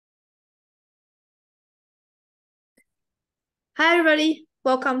Hi, everybody.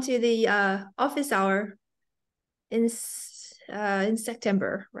 Welcome to the office hour in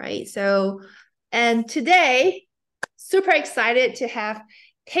September, right? And today, super excited to have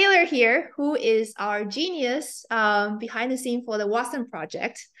Taylor here, who is our genius behind the scene for the WASM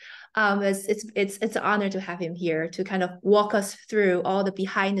project. It's an honor to have him here to kind of walk us through all the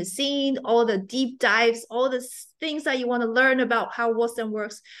behind the scene, all the deep dives, all the things that you want to learn about how WASM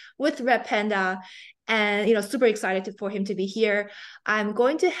works with Redpanda, and super excited for him to be here. I'm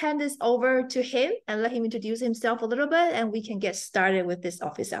going to hand this over to him and let him introduce himself a little bit, and we can get started with this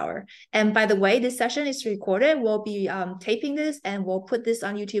office hour. And by the way, this session is recorded. We'll be taping this, and we'll put this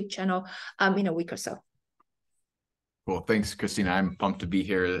on YouTube channel in a week or so. Cool. Thanks, Christina. I'm pumped to be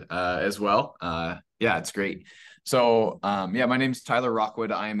here as well. Yeah, it's great. So, yeah, my name's Tyler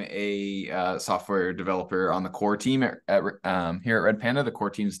Rockwood. I'm a software developer on the core team here at Redpanda. The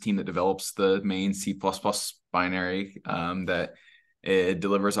core team is the team that develops the main C++ binary that it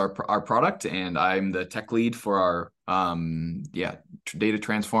delivers our product, and I'm the tech lead for our data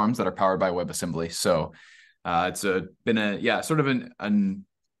transforms that are powered by WebAssembly. So, it's been a sort of an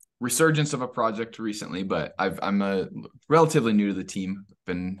resurgence of a project recently, but I'm a relatively new to the team.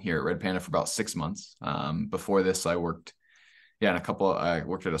 Been here at Redpanda for about 6 months. Before this, I worked, I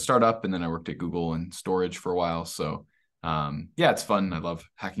worked at a startup, and then I worked at Google and storage for a while. So, it's fun. I love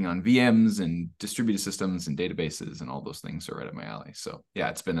hacking on VMs and distributed systems and databases, and all those things are right up my alley. So,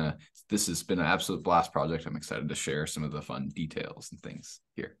 yeah, this has been an absolute blast project. I'm excited to share some of the fun details and things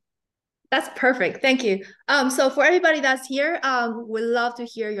here. That's perfect. Thank you. So for everybody that's here, we'd love to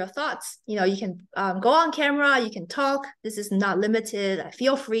hear your thoughts. You can go on camera, you can talk. This is not limited.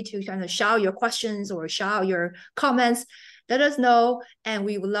 Feel free to kind of shout your questions or shout your comments. Let us know, and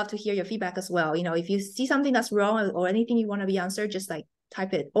we would love to hear your feedback as well. If you see something that's wrong or anything you want to be answered, just like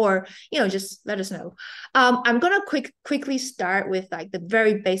type it, or just let us know. I'm gonna quickly start with like the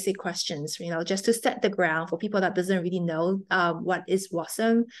very basic questions, just to set the ground for people that doesn't really know what is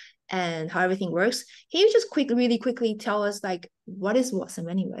WASM and how everything works. Can you just really quickly tell us like what is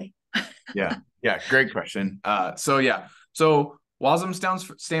WASM anyway? Yeah, great question. So WASM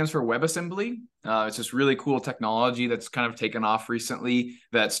stands for WebAssembly. It's this really cool technology that's kind of taken off recently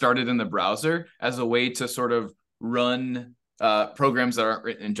that started in the browser as a way to sort of run programs that aren't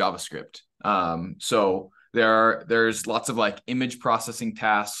written in JavaScript. So there's lots of like image processing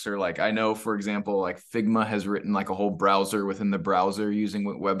tasks, or like I know, for example, like Figma has written like a whole browser within the browser using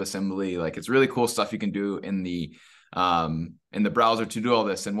WebAssembly. Like it's really cool stuff you can do in the browser to do all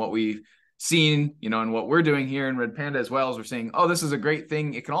this. And what we've seen, and what we're doing here in Redpanda as well, is we're saying, oh, this is a great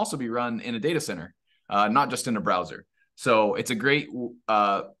thing. It can also be run in a data center, not just in a browser. So it's a great,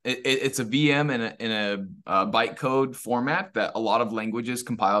 it's a VM in a bytecode format that a lot of languages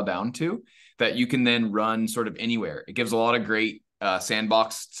compile down to, that you can then run sort of anywhere. It gives a lot of great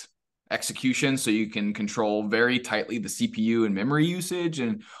sandboxed execution, so you can control very tightly the CPU and memory usage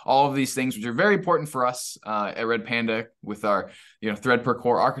and all of these things, which are very important for us at Redpanda with our thread per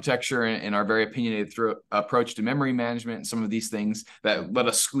core architecture and our very opinionated approach to memory management, and some of these things that let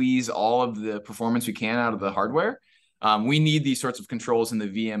us squeeze all of the performance we can out of the hardware. We need these sorts of controls in the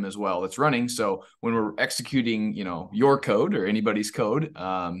VM as well that's running. So when we're executing, your code or anybody's code,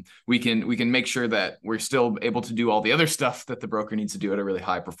 we can make sure that we're still able to do all the other stuff that the broker needs to do at a really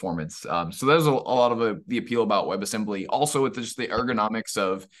high performance. So there's a lot of the appeal about WebAssembly. Also, with just the ergonomics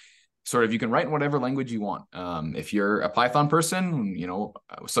of sort of, you can write in whatever language you want. If you're a Python person,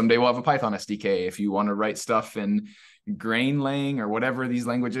 someday we'll have a Python SDK. If you want to write stuff in Grainlang or whatever these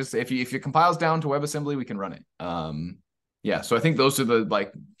languages, if it compiles down to WebAssembly, we can run it. So I think those are the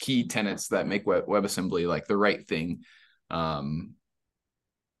like key tenets that make WebAssembly like the right thing.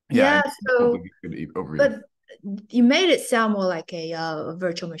 Yeah, so Good overview. but you made it sound more like a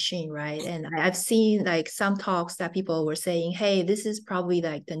virtual machine, right? And I've seen like some talks that people were saying, hey, this is probably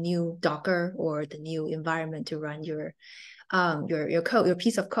like the new Docker or the new environment to run your code, your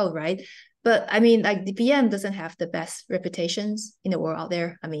piece of code, right? But I mean, like the VM doesn't have the best reputations in the world out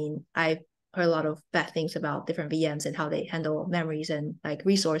there. I mean, I've heard a lot of bad things about different VMs and how they handle memories and like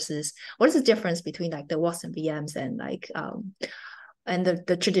resources. What is the difference between like the WASM VMs and like and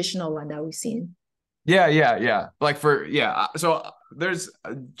the traditional one that we've seen? Yeah. So there's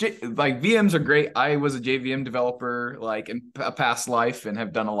like VMs are great. I was a JVM developer like in a past life and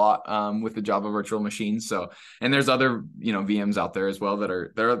have done a lot with the Java virtual machines. So, and there's other VMs out there as well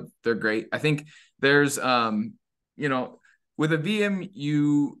that they're great. I think there's with a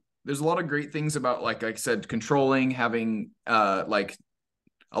VM there's a lot of great things about, like I said, controlling, having like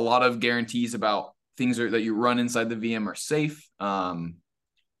a lot of guarantees about things that you run inside the VM are safe.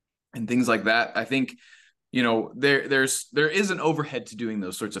 And things like that. I think there is an overhead to doing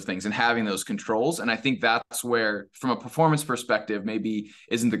those sorts of things and having those controls. And I think that's where, from a performance perspective, maybe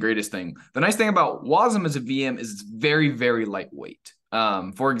isn't the greatest thing. The nice thing about WASM as a VM is it's very, very lightweight.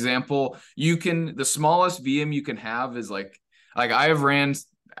 For example, the smallest VM you can have is like I have ran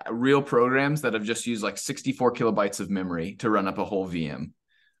real programs that have just used like 64 kilobytes of memory to run up a whole VM.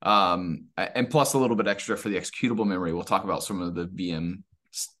 And plus a little bit extra for the executable memory. We'll talk about some of the VM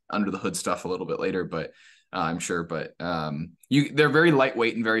under the hood stuff a little bit later, but I'm sure. But they're very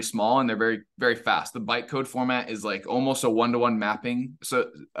lightweight and very small, and they're very, very fast. The bytecode format is like almost a one-to-one mapping. So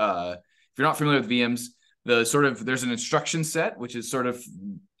if you're not familiar with VMs, there's an instruction set, which is sort of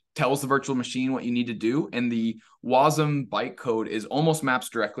tells the virtual machine what you need to do. And the WASM bytecode is almost maps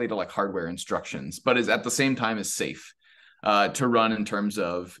directly to like hardware instructions, but is at the same time is safe to run in terms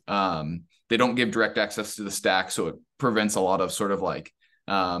of they don't give direct access to the stack. So it prevents a lot of sort of like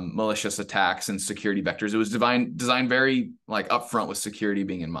malicious attacks and security vectors. It was designed very like upfront with security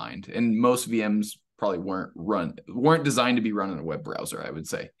being in mind. And most VMs probably weren't designed to be run in a web browser, I would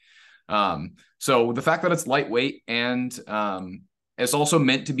say. So the fact that it's lightweight and it's also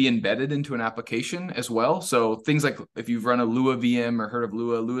meant to be embedded into an application as well. So things like if you've run a Lua VM or heard of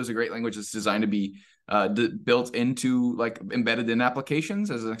Lua, Lua is a great language that's designed to be built into like embedded in applications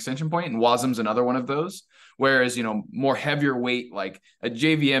as an extension point. And WASM's another one of those. Whereas, more heavier weight, like a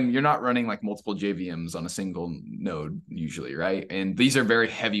JVM, you're not running like multiple JVMs on a single node usually, right? And these are very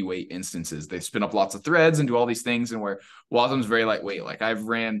heavyweight instances. They spin up lots of threads and do all these things. And where WASM's very lightweight. Like I've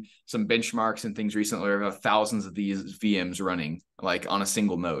ran some benchmarks and things recently where I've got thousands of these VMs running like on a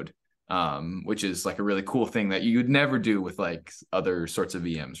single node, which is like a really cool thing that you would never do with like other sorts of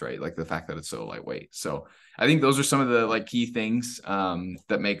VMs, right? Like the fact that it's so lightweight. So I think those are some of the like key things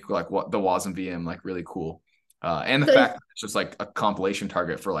that make like what the WASM VM like really cool. And the fact that it's just like a compilation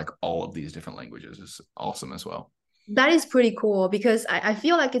target for like all of these different languages is awesome as well. That is pretty cool because I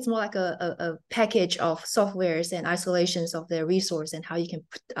feel like it's more like a package of softwares and isolations of the resource and how you can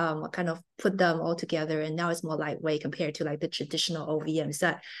kind of put them all together. And now it's more lightweight compared to like the traditional OVMs.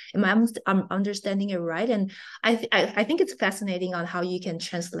 I'm understanding it right? And I think it's fascinating on how you can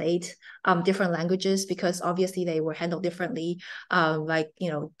translate different languages because obviously they were handled differently.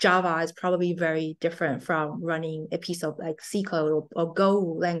 Java is probably very different from running a piece of like C code or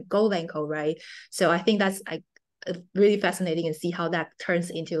Golang code, right? So I think that's like really fascinating and see how that turns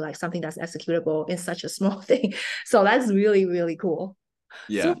into like something that's executable in such a small thing. So that's really, really cool.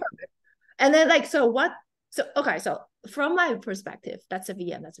 Yeah. Super. And then so from my perspective, that's a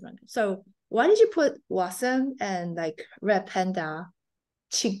VM, that's a random. So why did you put WASM and like Redpanda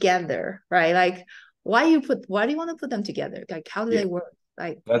together, right? Like why do you want to put them together? Like how do they work?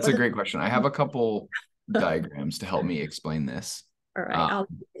 Like that's a great question. I have a couple diagrams to help me explain this. All right, I'll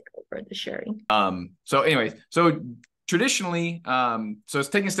take over the sharing. So traditionally, so it's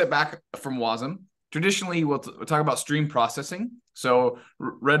taking a step back from WASM. Traditionally, we'll talk about stream processing. So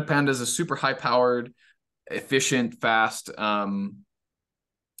Redpanda is a super high-powered, efficient, fast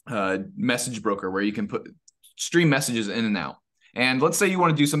message broker where you can stream messages in and out. And let's say you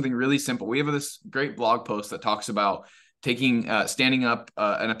want to do something really simple. We have this great blog post that talks about standing up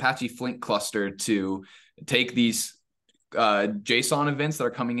an Apache Flink cluster to take these JSON events that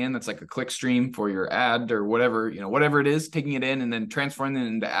are coming in. That's like a click stream for your ad or whatever it is, taking it in and then transforming it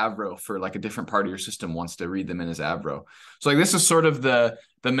into Avro for like a different part of your system wants to read them in as Avro. So like this is sort of the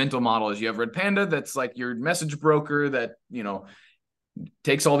mental model is you have Redpanda that's like your message broker that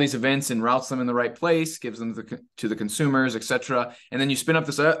takes all these events and routes them in the right place, gives them to the consumers, etc. And then you spin up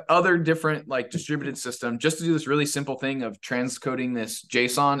this other different like distributed system just to do this really simple thing of transcoding this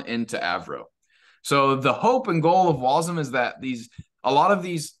JSON into Avro. So the hope and goal of WASM is that in a lot of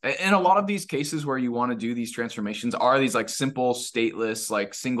these cases where you want to do these transformations are these like simple stateless,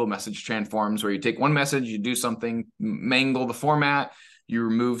 like single message transforms where you take one message, you do something, mangle the format, you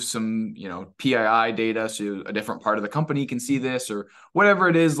remove some, PII data so a different part of the company can see this or whatever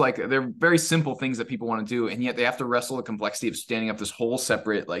it is. Like they're very simple things that people want to do. And yet they have to wrestle the complexity of standing up this whole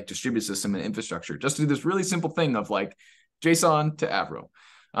separate like distributed system and infrastructure just to do this really simple thing of like JSON to Avro.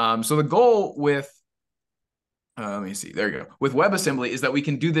 So the goal with, let me see, there you go. With WebAssembly is that we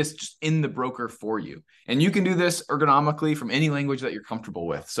can do this just in the broker for you. And you can do this ergonomically from any language that you're comfortable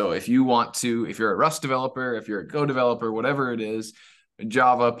with. So if you're a Rust developer, if you're a Go developer, whatever it is,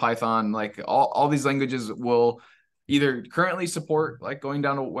 Java, Python, like all these languages will either currently support like going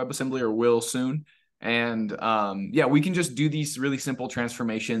down to WebAssembly or will soon. And we can just do these really simple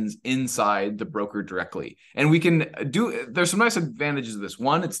transformations inside the broker directly. And we can there's some nice advantages of this.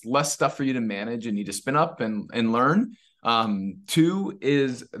 One, it's less stuff for you to manage and need to spin up and learn. Two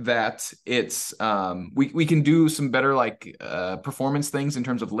is that it's we can do some better like performance things in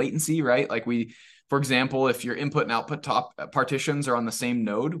terms of latency, right? Like for example, if your input and output top partitions are on the same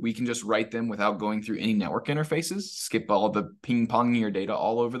node, we can just write them without going through any network interfaces, skip all the ping-ponging your data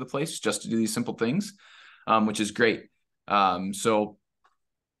all over the place just to do these simple things, which is great. So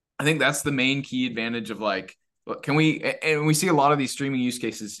I think that's the main key advantage of like, and we see a lot of these streaming use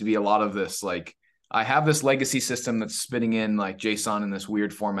cases to be a lot of this, like, I have this legacy system that's spitting in like JSON in this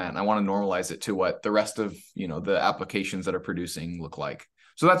weird format, and I want to normalize it to what the rest of, the applications that are producing look like.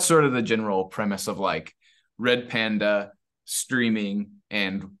 So that's sort of the general premise of like Redpanda streaming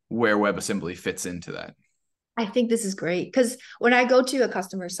and where WebAssembly fits into that. I think this is great because when I go to a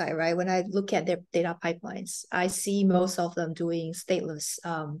customer site, right, when I look at their data pipelines, I see most of them doing stateless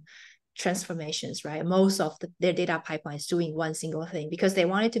transformations, right? Most of their data pipelines doing one single thing because they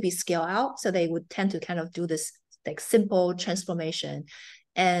want it to be scale out. So they would tend to kind of do this like simple transformation.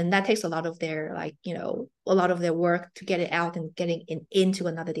 And that takes a lot of their a lot of their work to get it out and getting into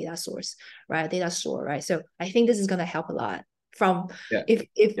another data source, right? Data store, right? So I think this is going to help a lot from if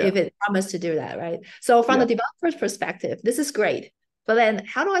it promised to do that, right? So from the developer's perspective, this is great. But then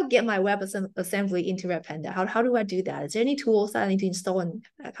how do I get my WebAssembly into Redpanda? How do I do that? Is there any tools that I need to install, and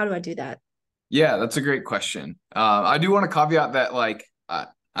how do I do that? Yeah, that's a great question. I do want to caveat that like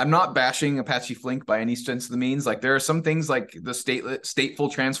I'm not bashing Apache Flink by any sense of the means. Like there are some things like the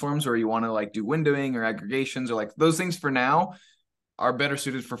stateful transforms where you want to like do windowing or aggregations or like those things for now are better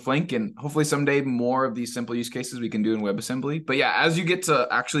suited for Flink, and hopefully someday more of these simple use cases we can do in WebAssembly. But yeah, as you get to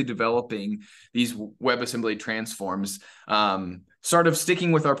actually developing these WebAssembly transforms, sort of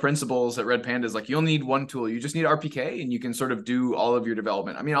sticking with our principles at Redpanda is like you'll need one tool. You just need RPK, and you can sort of do all of your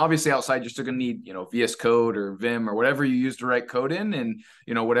development. I mean, obviously outside you're still going to need VS Code or Vim or whatever you use to write code in, and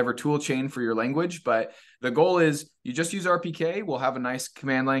whatever tool chain for your language. But the goal is you just use RPK. We'll have a nice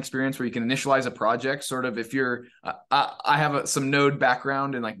command line experience where you can initialize a project. Sort of if you're, I have some Node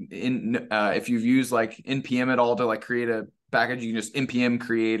background, and like if you've used like npm at all to like create a package, you can just npm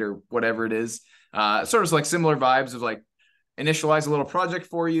create or whatever it is. Sort of like similar vibes of like initialize a little project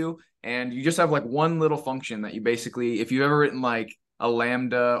for you, and you just have like one little function that you basically, if you've ever written like a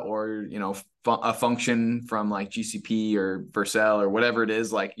Lambda or a function from like GCP or Vercel or whatever it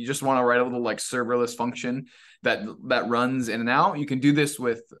is, like you just want to write a little like serverless function that runs in and out. You can do this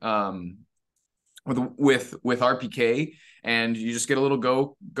with RPK, and you just get a little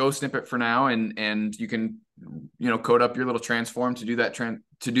go snippet for now, and you can code up your little transform to do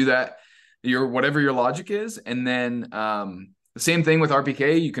that your whatever your logic is, and then the same thing with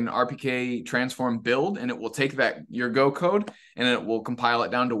RPK. You can RPK transform build, and it will take your Go code, and it will compile it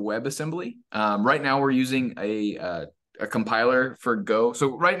down to WebAssembly. Right now, we're using a compiler for Go.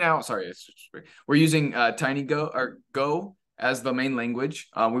 So right now, we're using TinyGo or Go as the main language.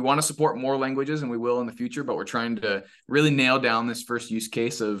 We want to support more languages, and we will in the future, but we're trying to really nail down this first use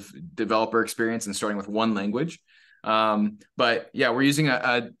case of developer experience and starting with one language. But yeah, we're using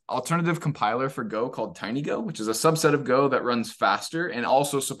a alternative compiler for Go called TinyGo, which is a subset of Go that runs faster and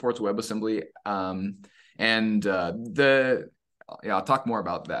also supports WebAssembly. I'll talk more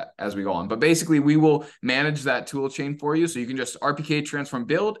about that as we go on. But basically, we will manage that tool chain for you. So you can just RPK transform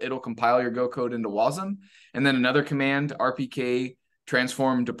build. It'll compile your Go code into WASM. And then another command, RPK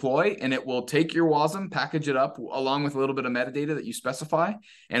transform deploy, and it will take your WASM, package it up along with a little bit of metadata that you specify,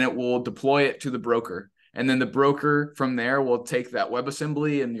 and it will deploy it to the broker. And then the broker from there will take that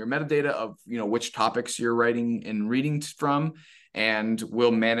WebAssembly and your metadata of which topics you're writing and reading from, and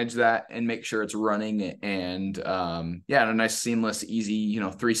we'll manage that and make sure it's running, and a nice seamless, easy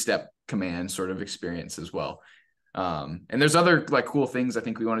 3-step command sort of experience as well. And there's other like cool things I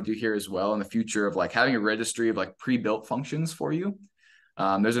think we want to do here as well in the future of like having a registry of like pre-built functions for you.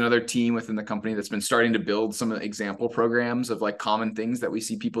 There's another team within the company that's been starting to build some example programs of like common things that we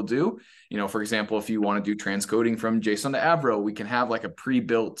see people do. For example, if you want to do transcoding from JSON to Avro, we can have like a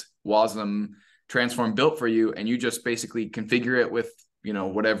pre-built WASM transform built for you, and you just basically configure it with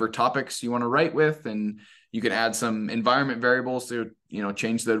whatever topics you want to write with, and you can add some environment variables to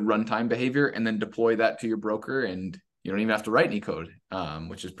change the runtime behavior, and then deploy that to your broker, and you don't even have to write any code,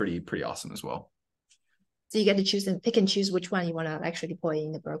 which is pretty awesome as well. So you get to choose and pick and choose which one you want to actually deploy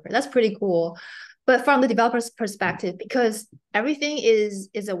in the broker. That's pretty cool. But from the developer's perspective, because everything is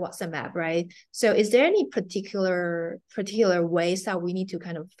a WhatsApp app, right? So is there any particular ways that we need to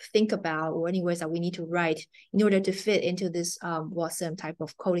kind of think about, or any ways that we need to write in order to fit into this WASM type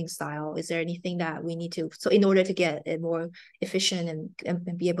of coding style? Is there anything that we need to, so in order to get it more efficient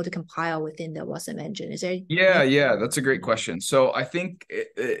and be able to compile within the WASM engine, is there Yeah, that's a great question. So I think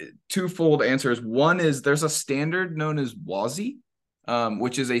twofold answers. One is there's a standard known as WASI,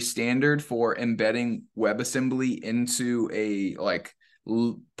 which is a standard for embedding WebAssembly into a like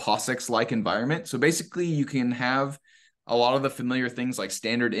POSIX-like environment. So basically you can have a lot of the familiar things like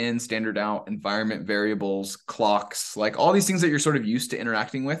standard in, standard out, environment variables, clocks, like all these things that you're sort of used to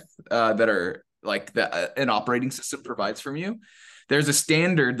interacting with that are like that an operating system provides from you. There's a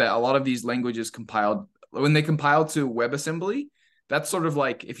standard that a lot of these languages compiled when they compile to WebAssembly. That's sort of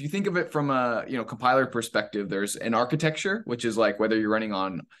like, if you think of it from a compiler perspective, there's an architecture, which is like whether you're running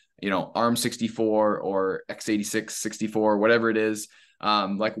on ARM 64 or x86 64, whatever it is.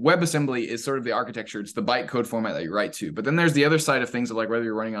 Like WebAssembly is sort of the architecture. It's the bytecode format that you write to. But then there's the other side of things of like whether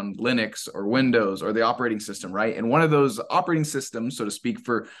you're running on Linux or Windows or the operating system, right? And one of those operating systems, so to speak,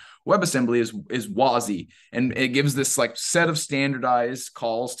 for WebAssembly is WASI, and it gives this like set of standardized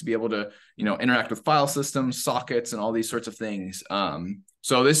calls to be able to interact with file systems, sockets, and all these sorts of things.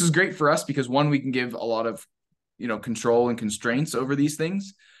 So this is great for us because one, we can give a lot of control and constraints over these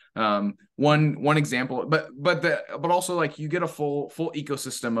things. One example, but also like you get a full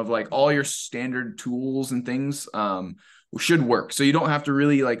ecosystem of like all your standard tools and things should work. So you don't have to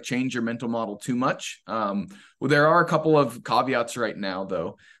really like change your mental model too much. Well, there are a couple of caveats right now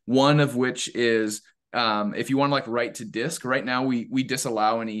though. One of which is if you want to like write to disk, right now we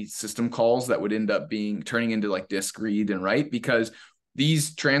disallow any system calls that would end up turning into like disk read and write, because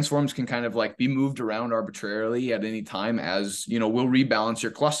these transforms can kind of like be moved around arbitrarily at any time, as we'll rebalance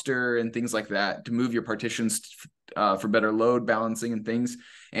your cluster and things like that to move your partitions for better load balancing and things,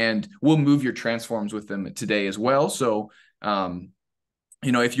 and we'll move your transforms with them today as well. So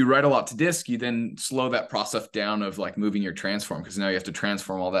if you write a lot to disk, you then slow that process down of like moving your transform, because now you have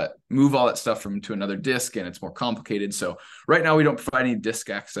to move all that stuff to another disk, and it's more complicated. So right now we don't provide any disk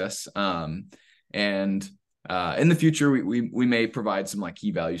access. And in the future, we may provide some like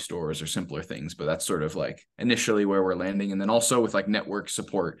key value stores or simpler things, but that's sort of like initially where we're landing. And then also with like network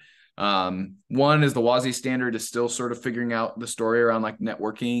support. One is the WASI standard is still sort of figuring out the story around like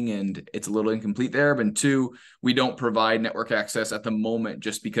networking, and it's a little incomplete there. But two, we don't provide network access at the moment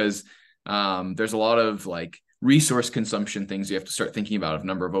just because there's a lot of like resource consumption things you have to start thinking about, of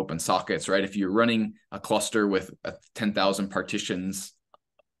number of open sockets, right? If you're running a cluster with 10,000 partitions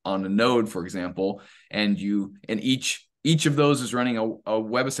on a node, for example, and each of those is running a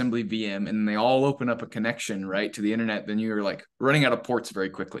WebAssembly VM, and they all open up a connection right to the internet, then you're like running out of ports very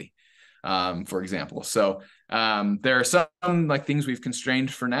quickly, for example. So there are some like things we've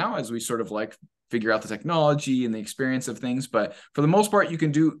constrained for now as we sort of like figure out the technology and the experience of things. But for the most part, you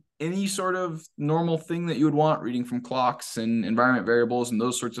can do any sort of normal thing that you would want, reading from clocks and environment variables and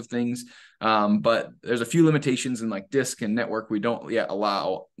those sorts of things. But there's a few limitations in like disk and network. We don't yet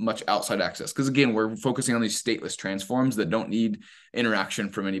allow much outside access, because again, we're focusing on these stateless transforms that don't need interaction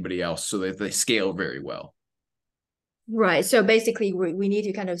from anybody else, so that they scale very well. Right. So basically, we need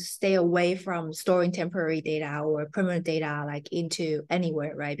to kind of stay away from storing temporary data or permanent data like into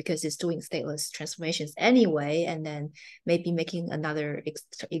anywhere, right? Because it's doing stateless transformations anyway, and then maybe making another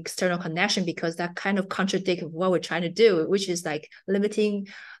external connection, because that kind of contradicts what we're trying to do, which is like limiting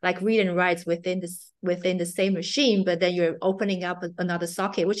like read and writes within the same machine, but then you're opening up another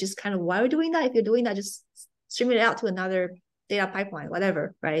socket, which is kind of why we're doing that. If you're doing that, just stream it out to another data pipeline,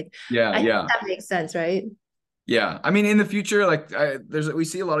 whatever, right? Yeah, I think that makes sense, right? Yeah, I mean, in the future, like we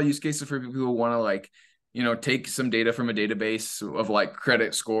see a lot of use cases for people who want to like, take some data from a database of like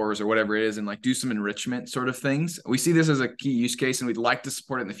credit scores or whatever it is, and like do some enrichment sort of things. We see this as a key use case, and we'd like to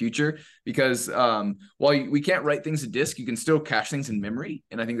support it in the future, because while we can't write things to disk, you can still cache things in memory,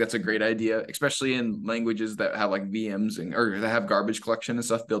 and I think that's a great idea, especially in languages that have like VMs or that have garbage collection and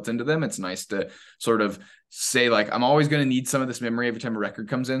stuff built into them. It's nice to sort of say like, I'm always going to need some of this memory every time a record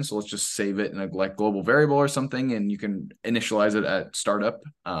comes in, so let's just save it in a like global variable or something, and you can initialize it at startup.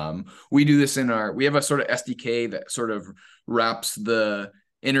 We do this we have a sort of SDK that sort of wraps the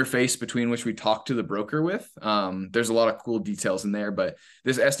interface between which we talk to the broker with. There's a lot of cool details in there, but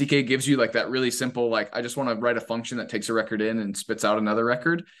this SDK gives you like that really simple, like, I just want to write a function that takes a record in and spits out another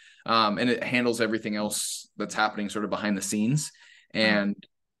record. And it handles everything else that's happening sort of behind the scenes. And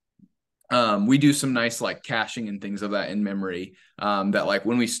we do some nice like caching and things of that in memory, that like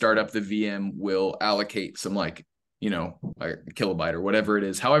when we start up the VM, we'll allocate some like like a kilobyte or whatever it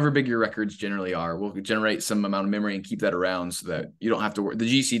is, however big your records generally are, we'll generate some amount of memory and keep that around so that you don't have to the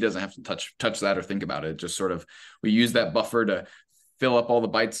GC doesn't have to touch that or think about it. Just sort of, we use that buffer to fill up all the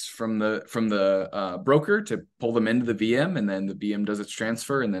bytes from the broker to pull them into the VM, and then the VM does its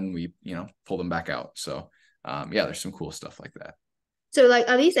transfer, and then we, pull them back out. So there's some cool stuff like that. So like,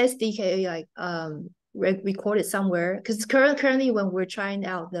 are these SDK like recorded somewhere? Because currently when we're trying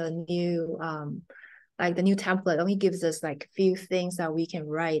out the new like the new template only gives us like a few things that we can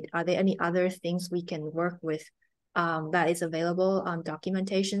write. Are there any other things we can work with that is available on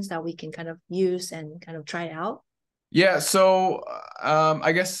documentations that we can kind of use and kind of try it out? Yeah, so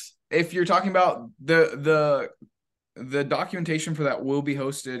I guess if you're talking about the documentation for that will be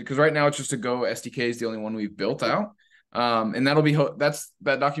hosted, because right now it's just a Go SDK is the only one we've built out. And that'll be that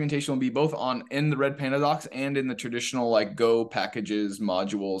documentation will be both in the Redpanda docs and in the traditional like Go packages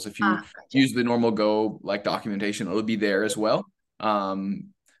modules. If you use the normal Go like documentation, it'll be there as well.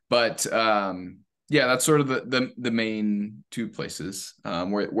 That's sort of the main two places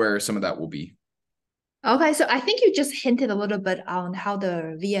where some of that will be. Okay, so I think you just hinted a little bit on how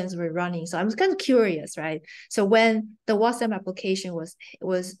the VMs were running. So I'm kind of curious, right? So when the WASM application was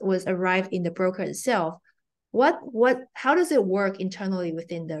arrived in the broker itself, how does it work internally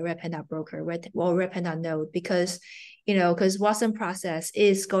within the Redpanda broker or Redpanda node? Because WASM process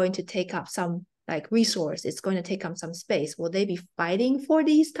is going to take up some like resource, it's going to take up some space. Will they be fighting for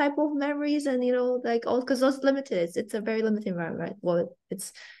these type of memories and like all, because those limited, it's a very limited environment. Well,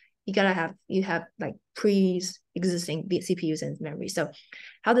 it's you have like pre-existing CPUs and memory. So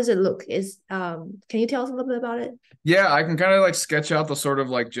how does it look? Can you tell us a little bit about it? Yeah, I can kind of like sketch out the sort of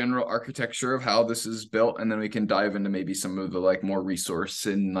like general architecture of how this is built, and then we can dive into maybe some of the like more resource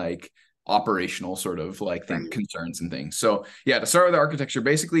and like operational sort of like concerns and things. So yeah, to start with the architecture,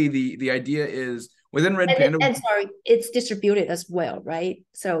 basically the idea is within Redpanda. And sorry, it's distributed as well, right?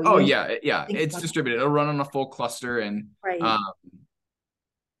 So it's distributed. It'll run on a full cluster, and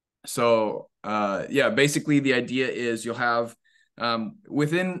basically the idea is you'll have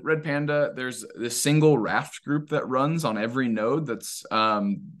within Redpanda, there's this single Raft group that runs on every node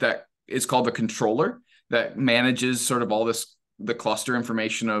that is called the controller, that manages sort of all the cluster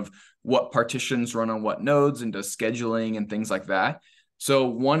information of what partitions run on what nodes and does scheduling and things like that. So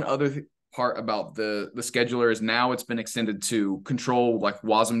one other part about the scheduler is now it's been extended to control like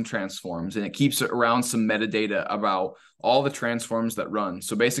WASM transforms, and it keeps around some metadata about all the transforms that run.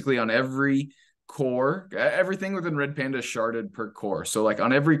 So basically on every core, everything within Redpanda is sharded per core. So like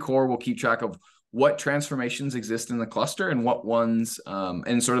on every core, we'll keep track of what transformations exist in the cluster and what ones,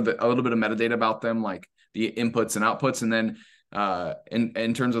 and sort of a little bit of metadata about them, like the inputs and outputs. And then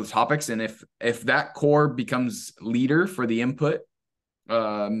in terms of the topics, and if that core becomes leader for the input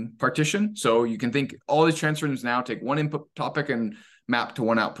partition, so you can think all these transforms now take one input topic and map to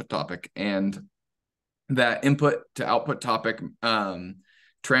one output topic, and that input to output topic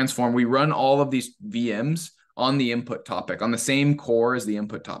transform, we run all of these VMs on the input topic on the same core as the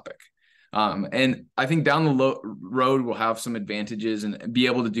input topic. And I think down the road, we'll have some advantages and be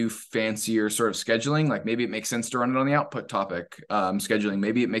able to do fancier sort of scheduling. Like maybe it makes sense to run it on the output topic scheduling.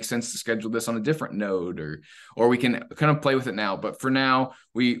 Maybe it makes sense to schedule this on a different node, or we can kind of play with it now. But for now,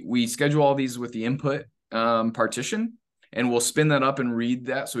 we schedule all these with the input partition, and we'll spin that up and read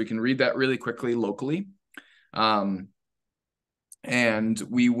that. So we can read that really quickly locally. And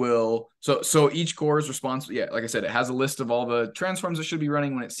we will, so each core is responsible. Yeah, like I said, it has a list of all the transforms that should be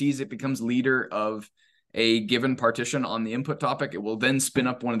running. When it sees it becomes leader of a given partition on the input topic, it will then spin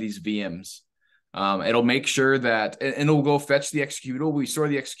up one of these VMs. It'll make sure that, and it'll go fetch the executable. We store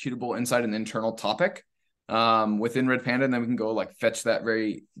the executable inside an internal topic within Redpanda, and then we can go like fetch that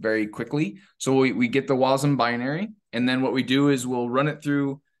very, very quickly. So we get the WASM binary, and then what we do is we'll run it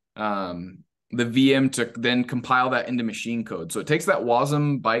through the VM to then compile that into machine code. So it takes that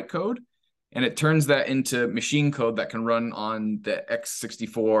WASM bytecode and it turns that into machine code that can run on the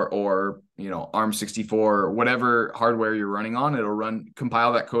x64 or ARM64 or whatever hardware you're running on. It'll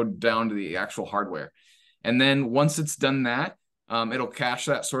compile that code down to the actual hardware. And then once it's done that, it'll cache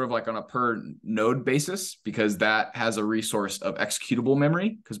that sort of like on a per node basis, because that has a resource of executable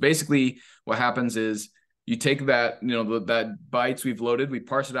memory. Because basically what happens is you take that, that bytes we've loaded, we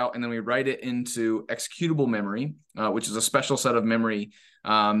parse it out, and then we write it into executable memory, which is a special set of memory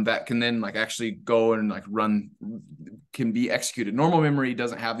that can then like actually go and like can be executed. Normal memory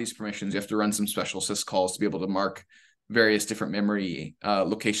doesn't have these permissions. You have to run some special syscalls to be able to mark various different memory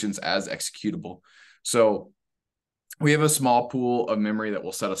locations as executable. So we have a small pool of memory that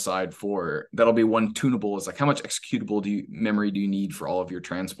we'll set aside for, that'll be one tunable, is like how much executable memory do you need for all of your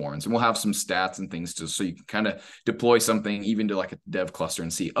transforms? And we'll have some stats and things so you can kind of deploy something even to like a dev cluster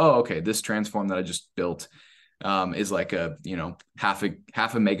and see, oh, okay, this transform that I just built is like a, half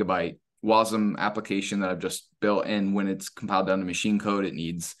a megabyte WASM application that I've just built. And when it's compiled down to machine code, it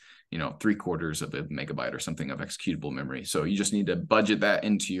needs, 3/4 of a megabyte or something of executable memory. So you just need to budget that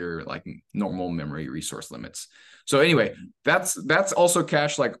into your like normal memory resource limits. So anyway, that's also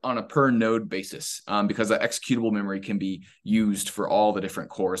cached like on a per node basis, because that executable memory can be used for all the different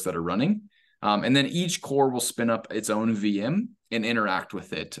cores that are running. And then each core will spin up its own VM and interact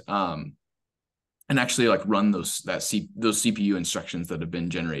with it, and actually like run those CPU instructions that have been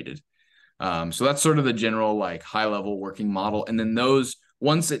generated. So that's sort of the general like high level working model. And then those,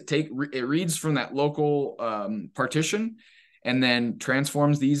 once it reads from that local partition and then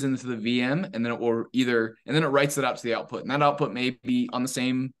transforms these into the VM, and then it writes it out to the output. And that output may be on the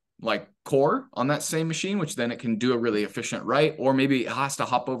same like core on that same machine, which then it can do a really efficient write, or maybe it has to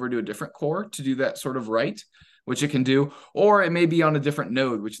hop over to a different core to do that sort of write, which it can do, or it may be on a different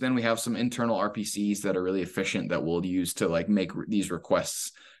node, which then we have some internal RPCs that are really efficient that we'll use to like make these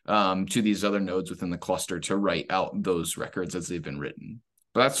requests to these other nodes within the cluster to write out those records as they've been written.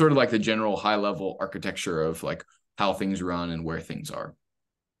 But that's sort of like the general high level architecture of like how things run and where things are.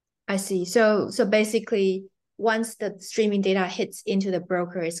 I see. So basically, once the streaming data hits into the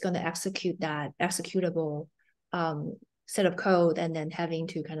broker, it's going to execute that executable set of code, and then having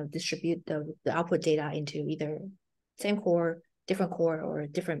to kind of distribute the output data into either same core, different core, or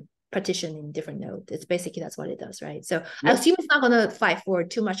different partition in different node. It's basically, that's what it does, right? So I assume it's not going to fight for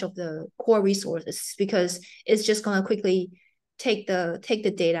too much of the core resources, because it's just going to quickly take the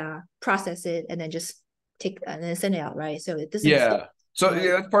data, process it, and then just and then send it out, right? So it doesn't. So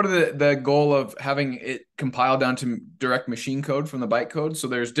yeah, that's part of the goal of having it compiled down to direct machine code from the bytecode. So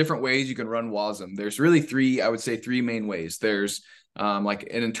there's different ways you can run WASM. There's really three main ways. There's like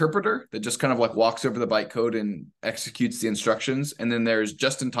an interpreter that just kind of like walks over the bytecode and executes the instructions. And then there's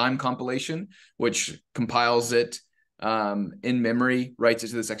just-in-time compilation, which compiles it in memory, writes it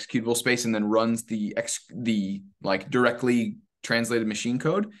to this executable space, and then runs the like directly translated machine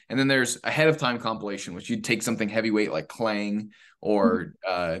code. And then there's ahead of time compilation, which you'd take something heavyweight like Clang or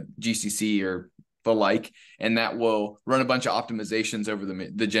GCC or the like, and that will run a bunch of optimizations over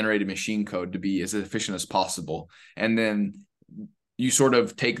the generated machine code to be as efficient as possible. And then you sort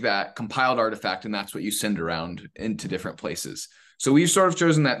of take that compiled artifact, and that's what you send around into different places. So we've sort of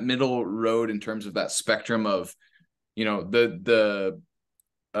chosen that middle road in terms of that spectrum of, the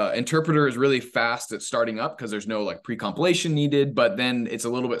interpreter is really fast at starting up because there's no like pre-compilation needed, but then it's a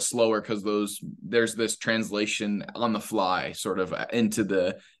little bit slower because there's this translation on the fly sort of into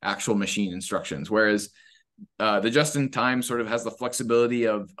the actual machine instructions. Whereas the just-in-time sort of has the flexibility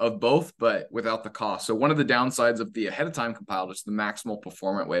of both, but without the cost. So one of the downsides of the ahead-of-time compiled, which is the maximal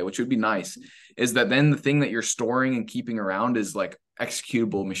performant way, which would be nice, is that then the thing that you're storing and keeping around is like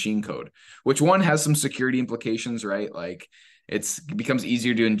executable machine code, which one has some security implications, right? Like it becomes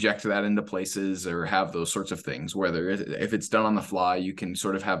easier to inject that into places or have those sorts of things, whether if it's done on the fly, you can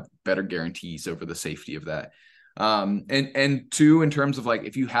sort of have better guarantees over the safety of that. And two, in terms of like,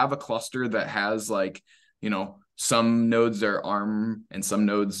 if you have a cluster that has like, some nodes are ARM and some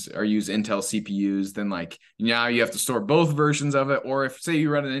nodes are use Intel CPUs, then like now you have to store both versions of it. Or if say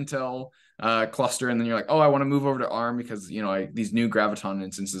you run an Intel cluster and then you're like, oh, I want to move over to ARM because these new Graviton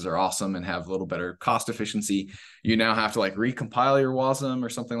instances are awesome and have a little better cost efficiency, you now have to like recompile your WASM or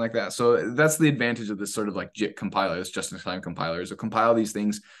something like that. So that's the advantage of this sort of like JIT compilers, just-in-time compilers, to compile these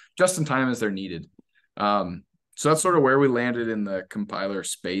things just in time as they're needed. So that's sort of where we landed in the compiler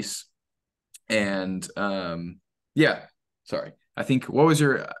space. And sorry, I think what was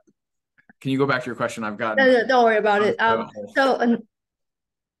your can you go back to your question? I've got no, don't worry about it.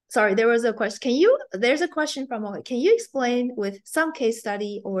 Sorry, there was a question. There's a question from, can you explain with some case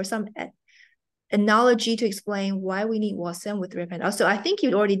study or some analogy to explain why we need WASM with Redpanda? So I think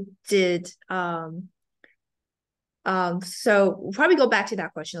you already did. So we'll probably go back to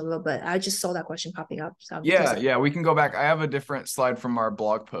that question a little bit. I just saw that question popping up. So we can go back. I have a different slide from our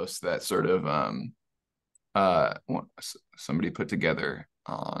blog post that sort of somebody put together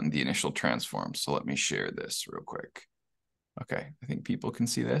on the initial transform. So let me share this real quick. Okay, I think people can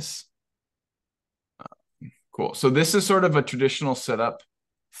see this. Cool. So this is sort of a traditional setup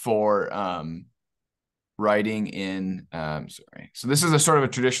for writing in, So this is a sort of a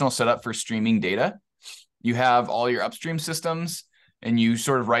traditional setup for streaming data. You have all your upstream systems. and you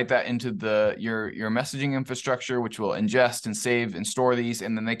sort of write that into your messaging infrastructure, which will ingest and save and store these,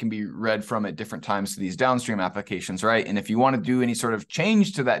 and then they can be read from at different times to these downstream applications, right? And if you want to do any sort of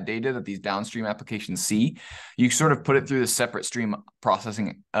change to that data that these downstream applications see, you sort of put it through the separate stream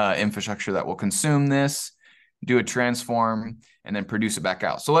processing infrastructure that will consume this, do a transform, and then produce it back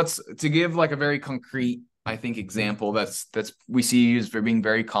out. So to give like a very concrete, I think, example that's we see used for being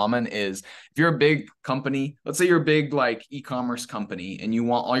very common is if you're a big company, let's say you're a big like e-commerce company, and you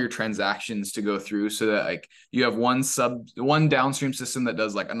want all your transactions to go through so that like you have one downstream system that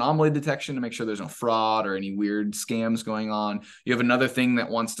does like anomaly detection to make sure there's no fraud or any weird scams going on. You have another thing that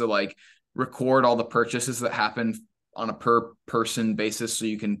wants to like record all the purchases that happen on a per person basis so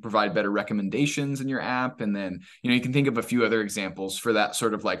you can provide better recommendations in your app. And then, you can think of a few other examples for that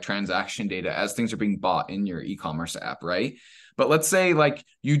sort of like transaction data as things are being bought in your e-commerce app, right? But let's say like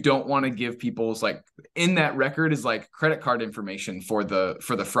you don't want to give people's like in that record is like credit card information for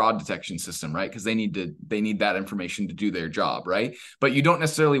the fraud detection system, right? Because they need that information to do their job, right? But you don't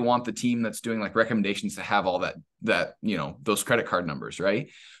necessarily want the team that's doing like recommendations to have all that those credit card numbers, right?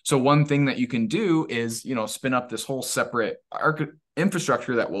 So one thing that you can do is spin up this whole separate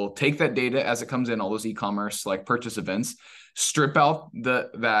infrastructure that will take that data as it comes in, all those e-commerce like purchase events, strip out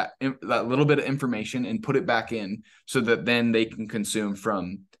that little bit of information and put it back in so that then they can consume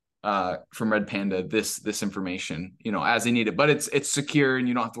from Redpanda this information as they need it, but it's secure and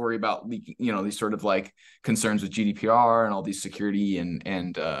you don't have to worry about leaking these sort of like concerns with GDPR and all these security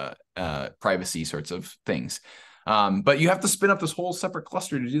and privacy sorts of things. But you have to spin up this whole separate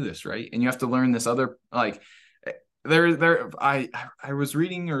cluster to do this, right? And you have to learn this other like I was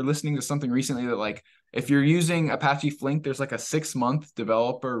reading or listening to something recently that like if you're using Apache Flink, there's like a 6-month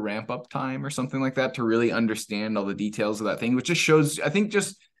developer ramp up time or something like that to really understand all the details of that thing, which just shows, I think,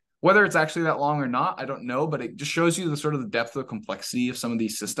 just whether it's actually that long or not, I don't know, but it just shows you the sort of the depth of complexity of some of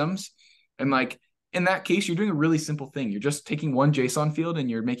these systems. And like in that case, you're doing a really simple thing. You're just taking one JSON field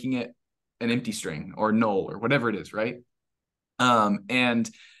and you're making it an empty string or null or whatever it is, right?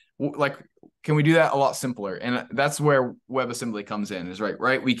 Like, can we do that a lot simpler? And that's where WebAssembly comes in, is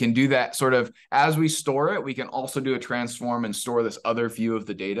right? We can do that sort of as we store it. We can also do a transform and store this other view of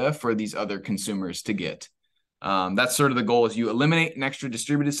the data for these other consumers to get. That's sort of the goal. Is you eliminate an extra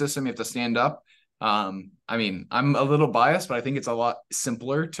distributed system. You have to stand up. I mean, I'm a little biased, but I think it's a lot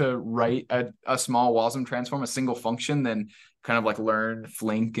simpler to write a small WASM transform, a single function, than kind of like learn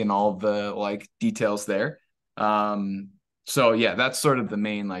Flink and all the like details there. So yeah, that's sort of the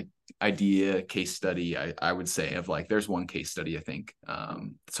main like idea case study, I would say, of like there's one case study I think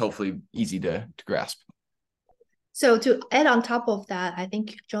it's hopefully easy to grasp. So to add on top of that, I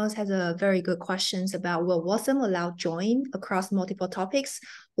think Jonas has a very good questions about will WASM allow join across multiple topics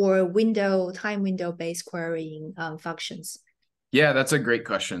or time window based querying functions? Yeah, that's a great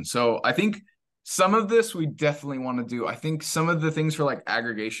question. So I think some of this we definitely want to do. I think some of the things for like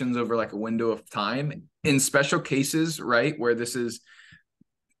aggregations over like a window of time in special cases, right, where this is,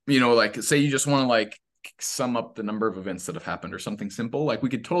 like say you just want to like sum up the number of events that have happened or something simple, like we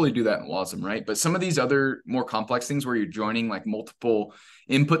could totally do that in WASM, right? But some of these other more complex things where you're joining like multiple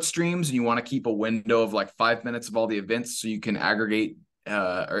input streams and you want to keep a window of like 5 minutes of all the events so you can aggregate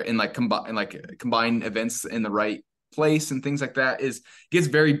or in like combine events in the right place and things like that, gets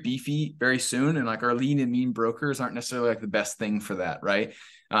very beefy very soon. And like our lean and mean brokers aren't necessarily like the best thing for that, right?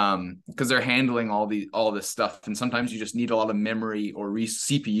 Because they're handling all this stuff, and sometimes you just need a lot of memory or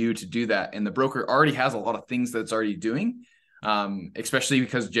CPU to do that, and the broker already has a lot of things that it's already doing, especially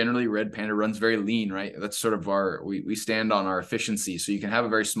because generally Redpanda runs very lean, right? That's sort of we stand on our efficiency, so you can have a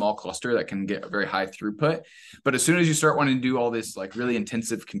very small cluster that can get a very high throughput, but as soon as you start wanting to do all this like really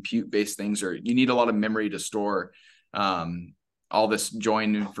intensive compute based things, or you need a lot of memory to store all this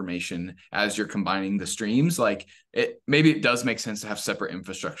join information as you're combining the streams, like maybe it does make sense to have separate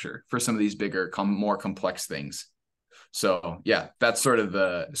infrastructure for some of these bigger, more complex things. So yeah, that's sort of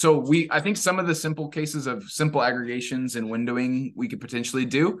I think some of the simple cases of simple aggregations and windowing we could potentially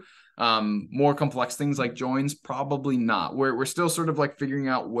do. More complex things like joins, probably not. We're still sort of like figuring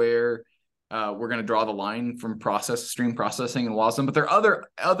out where we're going to draw the line from stream processing and WASM, but there are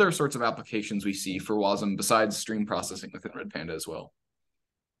other sorts of applications we see for WASM besides stream processing within Redpanda as well.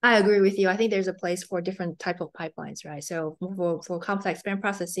 I agree with you. I think there's a place for different type of pipelines, right? So for complex span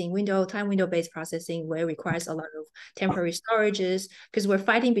processing, time window based processing, where it requires a lot of temporary storages, because we're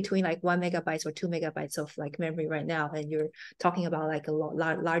fighting between like 1 megabytes or 2 megabytes of like memory right now, and you're talking about like a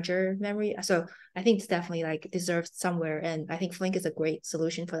larger memory. So I think it's definitely like deserves somewhere, and I think Flink is a great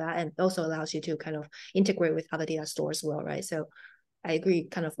solution for that, and also allows you to kind of integrate with other data stores as well, right? So I agree,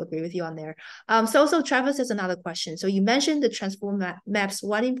 kind of agree with you on there. So Travis has another question. So you mentioned the transform maps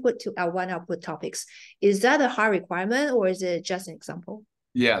one input to one output topics. Is that a hard requirement or is it just an example?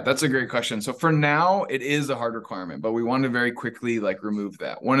 Yeah, that's a great question. So for now, it is a hard requirement, but we want to very quickly like remove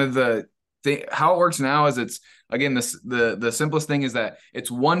that. One of the how it works now is it's again the simplest thing is that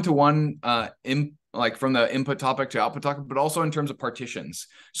it's one-to-one like from the input topic to output topic, but also in terms of partitions.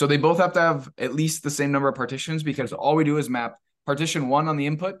 So they both have to have at least the same number of partitions because all we do is map partition 1 on the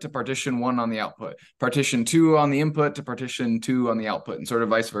input to partition 1 on the output, partition 2 on the input to partition 2 on the output, and sort of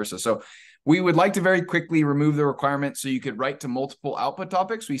vice versa. So we would like to very quickly remove the requirement so you could write to multiple output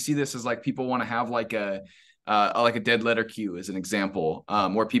topics. We see this as like people want to have like a dead letter queue as an example,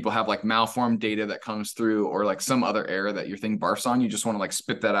 where people have like malformed data that comes through or like some other error that your thing barfs on. You just want to like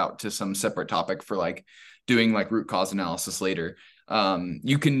spit that out to some separate topic for like doing like root cause analysis later. We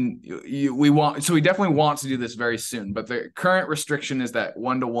definitely want to do this very soon, but the current restriction is that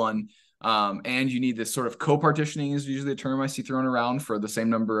one-to-one. And you need this sort of co-partitioning is usually a term I see thrown around for the same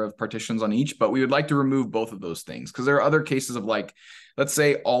number of partitions on each, but we would like to remove both of those things because there are other cases of like, let's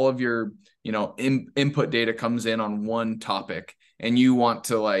say all of your, input data comes in on one topic and you want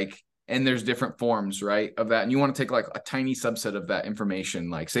to like, and there's different forms, right, of that. And you want to take like a tiny subset of that information.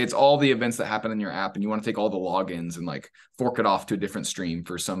 Like say it's all the events that happen in your app and you want to take all the logins and like fork it off to a different stream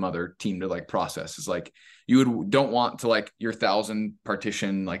for some other team to like process. It's like, don't want to like your 1,000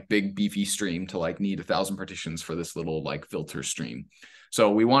 partition, like big beefy stream to like need 1,000 partitions for this little like filter stream.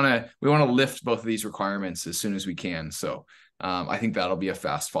 So we want to lift both of these requirements as soon as we can. So I think that'll be a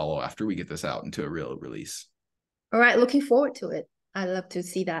fast follow after we get this out into a real release. All right. Looking forward to it. I love to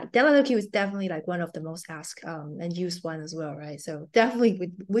see that. Dead queue is definitely like one of the most asked and used one as well, right? So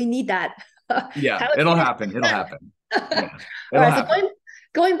definitely we need that. Yeah, it'll happen. It'll happen. Yeah, it'll happen. So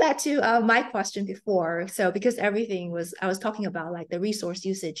going back to my question before, so because I was talking about like the resource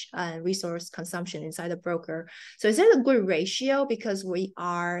usage and resource consumption inside the broker. So is it a good ratio because we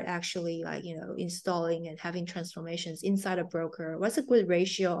are actually like, installing and having transformations inside a broker? What's a good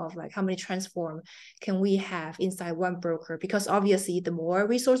ratio of like how many transform can we have inside one broker? Because obviously the more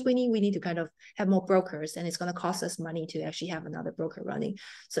resource we need to kind of have more brokers and it's going to cost us money to actually have another broker running.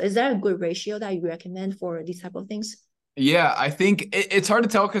 So is there a good ratio that you recommend for these type of things? Yeah, I think it's hard to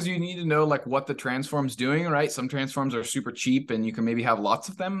tell because you need to know like what the transform's doing, right? Some transforms are super cheap and you can maybe have lots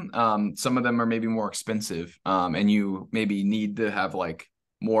of them. Some of them are maybe more expensive, and you maybe need to have like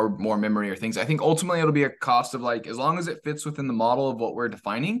more memory or things. I think ultimately it'll be a cost of like, as long as it fits within the model of what we're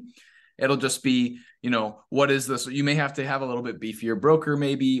defining, it'll just be, what is this? You may have to have a little bit beefier broker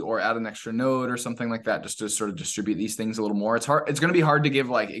maybe, or add an extra node or something like that, just to sort of distribute these things a little more. It's going to be hard to give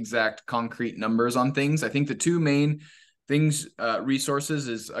like exact concrete numbers on things. I think the two main things, resources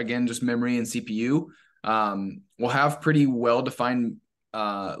is again, just memory and CPU. We'll have pretty well-defined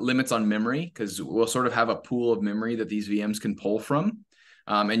limits on memory because we'll sort of have a pool of memory that these VMs can pull from.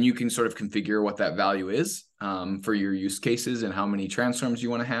 And you can sort of configure what that value is for your use cases and how many transforms you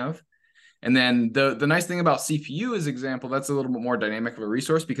want to have. And then the nice thing about CPU is example, that's a little bit more dynamic of a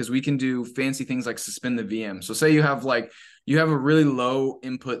resource because we can do fancy things like suspend the VM. So say you have a really low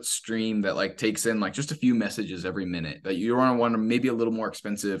input stream that like takes in like just a few messages every minute that you want to maybe a little more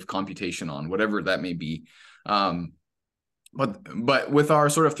expensive computation on, whatever that may be. But with our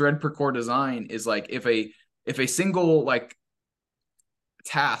sort of thread per core design is like if a single like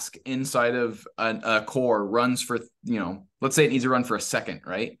task inside of a core runs for, let's say it needs to run for a second,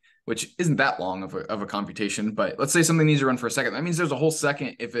 right? Which isn't that long of a computation, but let's say something needs to run for a second. That means there's a whole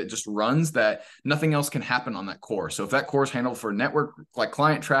second if it just runs that nothing else can happen on that core. So if that core is handled for network, like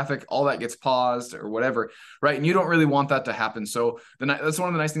client traffic, all that gets paused or whatever, right? And you don't really want that to happen. So that's one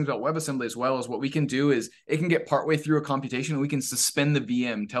of the nice things about WebAssembly as well, is what we can do is it can get partway through a computation and we can suspend the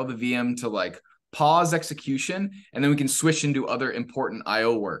VM, tell the VM to like pause execution, and then we can switch into other important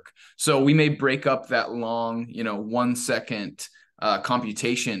IO work. So we may break up that long, 1 second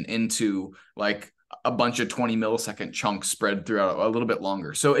computation into like a bunch of 20 millisecond chunks spread throughout a little bit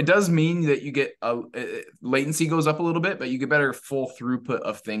longer. So it does mean that you get latency goes up a little bit, but you get better full throughput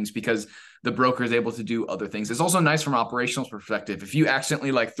of things because the broker is able to do other things. It's also nice from an operational perspective. If you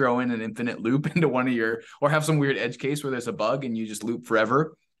accidentally like throw in an infinite loop into one of your, or have some weird edge case where there's a bug and you just loop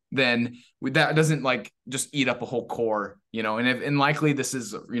forever, then that doesn't like just eat up a whole core, and likely this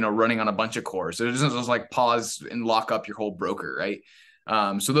is, running on a bunch of cores. So it doesn't just like pause and lock up your whole broker, right?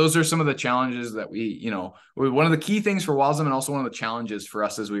 So those are some of the challenges that one of the key things for WASM and also one of the challenges for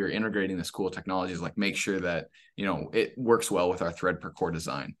us as we were integrating this cool technology is like make sure that, it works well with our thread per core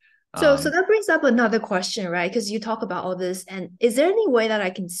design. So that brings up another question, right? Because you talk about all this, and is there any way that I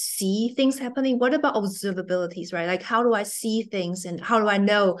can see things happening? What about observabilities, right? Like, how do I see things, and how do I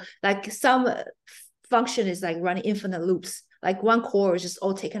know? Like, some function is like running infinite loops. Like one core is just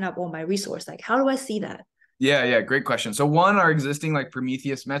all taken up all my resource. Like, how do I see that? Yeah, great question. So one, our existing like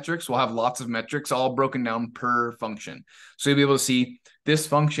Prometheus metrics will have lots of metrics all broken down per function. So you'll be able to see this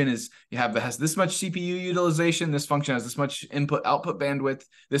function has this much CPU utilization, this function has this much input output bandwidth,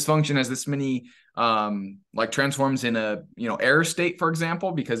 this function has this many like transforms in a error state, for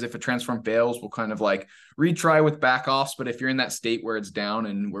example, because if a transform fails, we'll kind of like retry with backoffs. But if you're in that state where it's down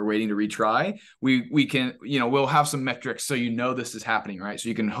and we're waiting to retry, we can, we'll have some metrics so this is happening, right? So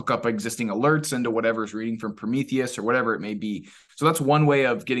you can hook up existing alerts into whatever's reading from Prometheus or whatever it may be. So that's one way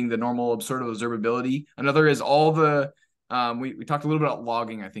of getting the normal sort of observability. Another is all the we talked a little bit about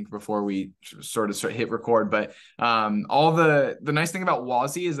logging, I think, before we sort of hit record, but all the nice thing about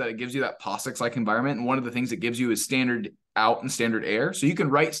WASI is that it gives you that POSIX-like environment. And one of the things it gives you is standard out and standard air. So you can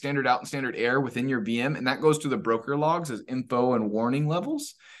write standard out and standard air within your VM, and that goes to the broker logs as info and warning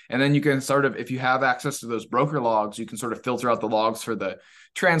levels. And then you can sort of, if you have access to those broker logs, you can sort of filter out the logs for the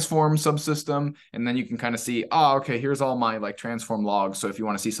transform subsystem. And then you can kind of see, okay, here's all my like transform logs. So if you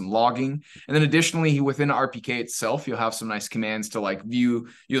want to see some logging, and then additionally within RPK itself, you'll have some nice commands to like view,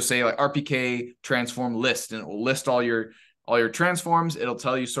 you'll say like RPK transform list, and it will list all your transforms. It'll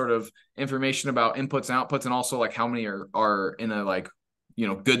tell you sort of information about inputs and outputs, and also like how many are in a like,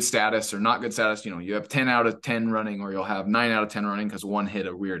 good status or not good status. You have 10 out of 10 running, or you'll have 9 out of 10 running because one hit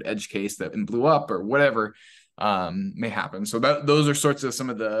a weird edge case that blew up or whatever may happen. So those are sorts of some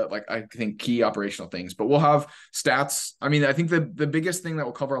of the, like, I think key operational things, but we'll have stats. I mean, I think the biggest thing that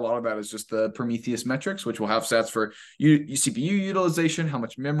will cover a lot of that is just the Prometheus metrics, which will have stats for CPU utilization, how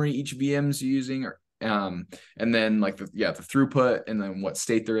much memory each VM's using, or and then like the throughput, and then what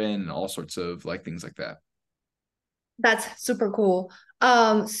state they're in, and all sorts of like things like that. That's super cool.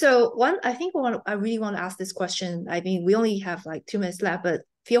 So I really want to ask this question. I mean, we only have like 2 minutes left, but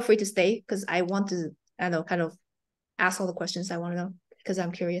feel free to stay because I want to, I don't know, kind of ask all the questions I want to know because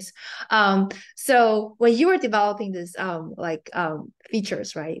I'm curious. So when you were developing this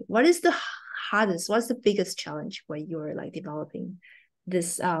features, right? What's the biggest challenge when you were like developing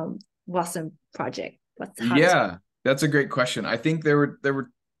this WASM project? What's the hardest? Yeah, that's a great question. I think there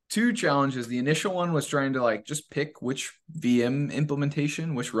were two challenges. The initial one was trying to like just pick which VM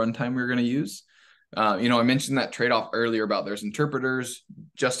implementation, which runtime we were going to use. I mentioned that trade-off earlier about there's interpreters,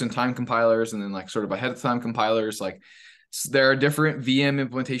 just-in-time compilers, and then like sort of ahead-of-time compilers. Like there are different VM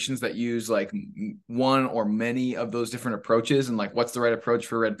implementations that use like one or many of those different approaches, and like what's the right approach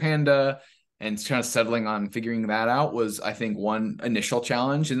for Redpanda, and kind of settling on figuring that out was, I think, one initial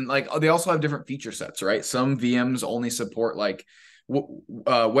challenge. And like they also have different feature sets, right? Some VMs only support like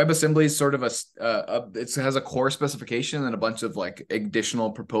WebAssembly is sort of it has a core specification and a bunch of like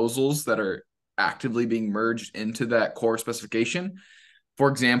additional proposals that are actively being merged into that core specification. For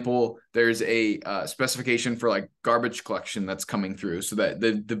example, there's a specification for like garbage collection that's coming through, so that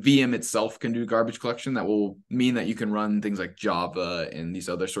the VM itself can do garbage collection. That will mean that you can run things like Java and these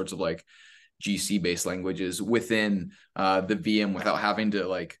other sorts of like GC-based languages within the VM without having to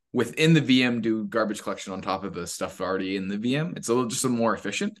like within the VM do garbage collection on top of the stuff already in the VM. It's a more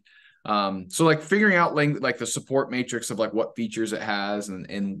efficient. So like figuring out like the support matrix of like what features it has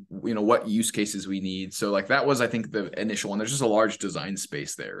and what use cases we need. So like that was, I think, the initial one. There's just a large design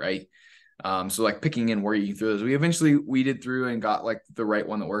space there, right? So like picking in where you can throw those. We eventually weeded through and got like the right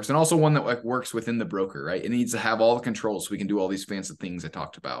one that works, and also one that like works within the broker, right? It needs to have all the controls so we can do all these fancy things I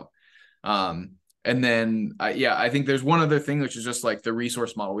talked about. And then I think there's one other thing, which is just like the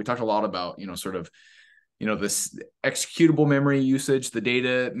resource model. We talked a lot about, this executable memory usage, the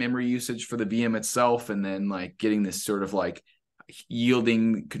data memory usage for the VM itself, and then like getting this sort of like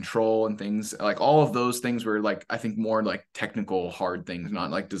yielding control and things. Like all of those things were like, I think, more like technical hard things,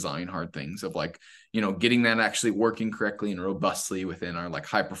 not like design hard things of like, getting that actually working correctly and robustly within our like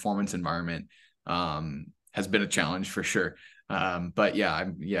high performance environment has been a challenge for sure. But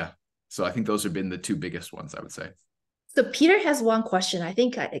yeah. So I think those have been the two biggest ones, I would say. So Peter has one question. I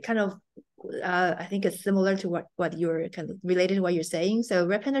think it kind of, I think it's similar to what you're kind of related to what you're saying. So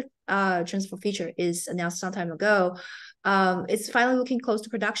Redpanda Transform feature is announced some time ago. It's finally looking close to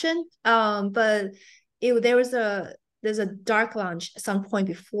production. But there's a dark launch at some point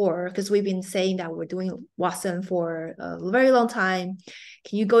before, because we've been saying that we're doing WASM for a very long time.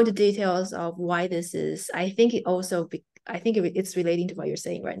 Can you go into details of why this is? I think it's relating to what you're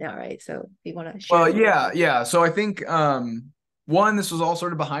saying right now, right? So you want to share? Well, yeah. So I think One, this was all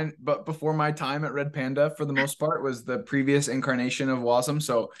sort of behind, but before my time at Redpanda, for the most part, was the previous incarnation of WASM.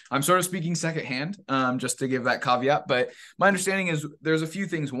 So I'm sort of speaking secondhand, just to give that caveat. But my understanding is there's a few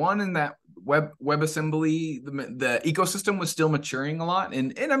things. One, in that WebAssembly, the ecosystem was still maturing a lot,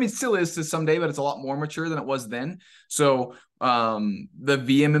 and I mean, it still is to someday, but it's a lot more mature than it was then. So the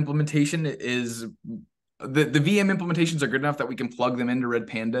VM implementation is the VM implementations are good enough that we can plug them into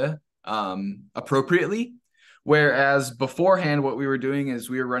Redpanda appropriately. Whereas beforehand, what we were doing is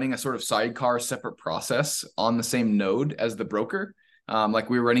we were running a sort of sidecar separate process on the same node as the broker. Like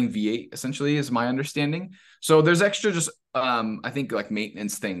we were running V8 essentially, is my understanding. So there's extra just, I think like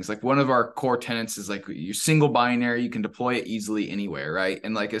maintenance things. Like one of our core tenets is like your single binary, you can deploy it easily anywhere, right?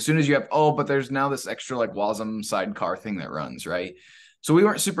 And like as soon as you have, but there's now this extra like WASM sidecar thing that runs, right? So we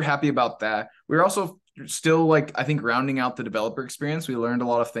weren't super happy about that. We were also still like, I think, rounding out the developer experience. We learned a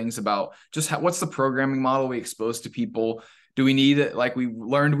lot of things about just what's the programming model we expose to people. Do we need it? Like we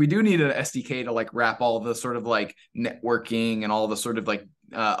learned we do need an SDK to like wrap all the sort of like networking and all the sort of like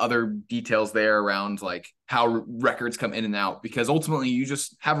other details there around like how records come in and out, because ultimately you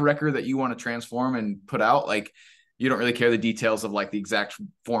just have a record that you want to transform and put out. Like you don't really care the details of like the exact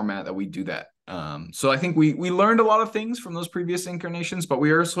format that we do that. So I think we learned a lot of things from those previous incarnations, but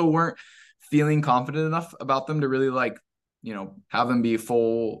we also weren't feeling confident enough about them to really like, have them be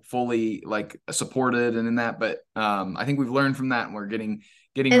fully like supported and in that. But I think we've learned from that, and we're getting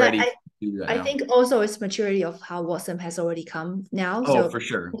and ready to do that I now. think also it's maturity of how WASM has already come now. Oh, So for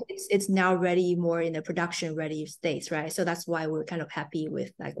sure. it's now ready, more in the production ready state, right? So that's why we're kind of happy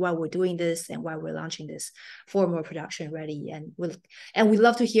with like why we're doing this and why we're launching this for more production ready. And we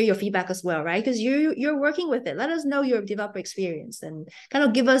love to hear your feedback as well, right? Because you're working with it. Let us know your developer experience and kind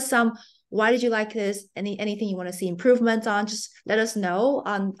of give us some. Why did you like this? Anything you want to see improvements on? Just let us know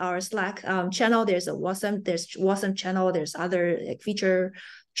on our Slack channel. There's WASM channel. There's other like feature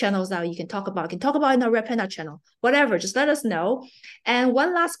channels that you can talk about. You can talk about in our Redpanda channel. Whatever, just let us know. And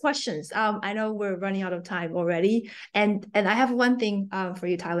one last question. I know we're running out of time already, and I have one thing for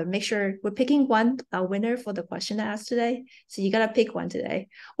you, Tyler. Make sure we're picking one winner for the question I asked today. So you gotta pick one today,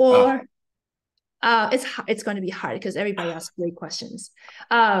 or. It's going to be hard because everybody asks great questions.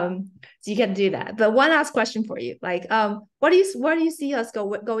 So you can do that. But one last question for you, like, what do you see us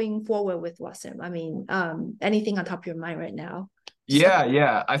going forward with WASM? I mean, anything on top of your mind right now?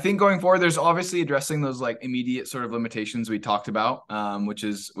 Yeah. I think going forward, there's obviously addressing those like immediate sort of limitations we talked about, which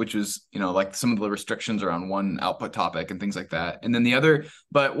was like some of the restrictions around one output topic and things like that. And then the other,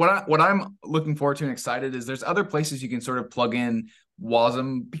 but what I'm looking forward to and excited is there's other places you can sort of plug in.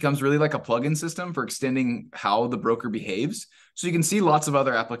 WASM becomes really like a plugin system for extending how the broker behaves. So you can see lots of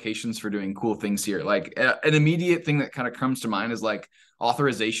other applications for doing cool things here. Like an immediate thing that kind of comes to mind is like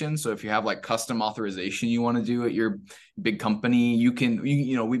authorization. So if you have like custom authorization you want to do at your big company, you can,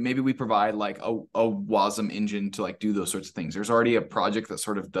 we provide like a WASM engine to like do those sorts of things. There's already a project that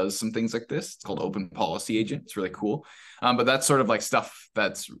sort of does some things like this. It's called Open Policy Agent. It's really cool. But that's sort of like stuff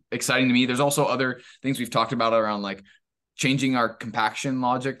that's exciting to me. There's also other things we've talked about around like changing our compaction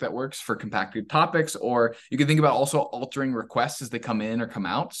logic that works for compacted topics, or you can think about also altering requests as they come in or come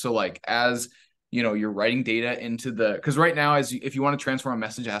out. So like as you're writing data into because right now if you want to transform a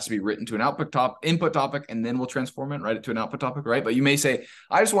message, it has to be written to an input topic, and then we'll transform it and write it to an output topic, right? But you may say,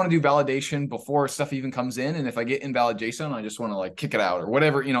 I just want to do validation before stuff even comes in. And if I get invalid JSON, I just want to like kick it out or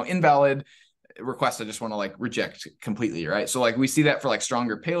whatever, invalid request, I just want to like reject completely, right? So like we see that for like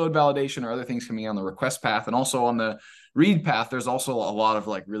stronger payload validation or other things coming on the request path, and also on the read path, there's also a lot of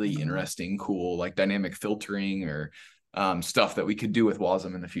like really interesting, cool, like dynamic filtering or stuff that we could do with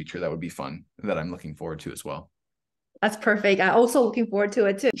WASM in the future that would be fun, that I'm looking forward to as well. That's perfect. I'm also looking forward to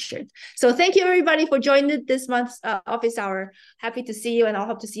it too. So thank you everybody for joining this month's office hour. Happy to see you, and I'll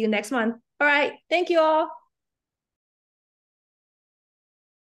hope to see you next month. All right. Thank you all.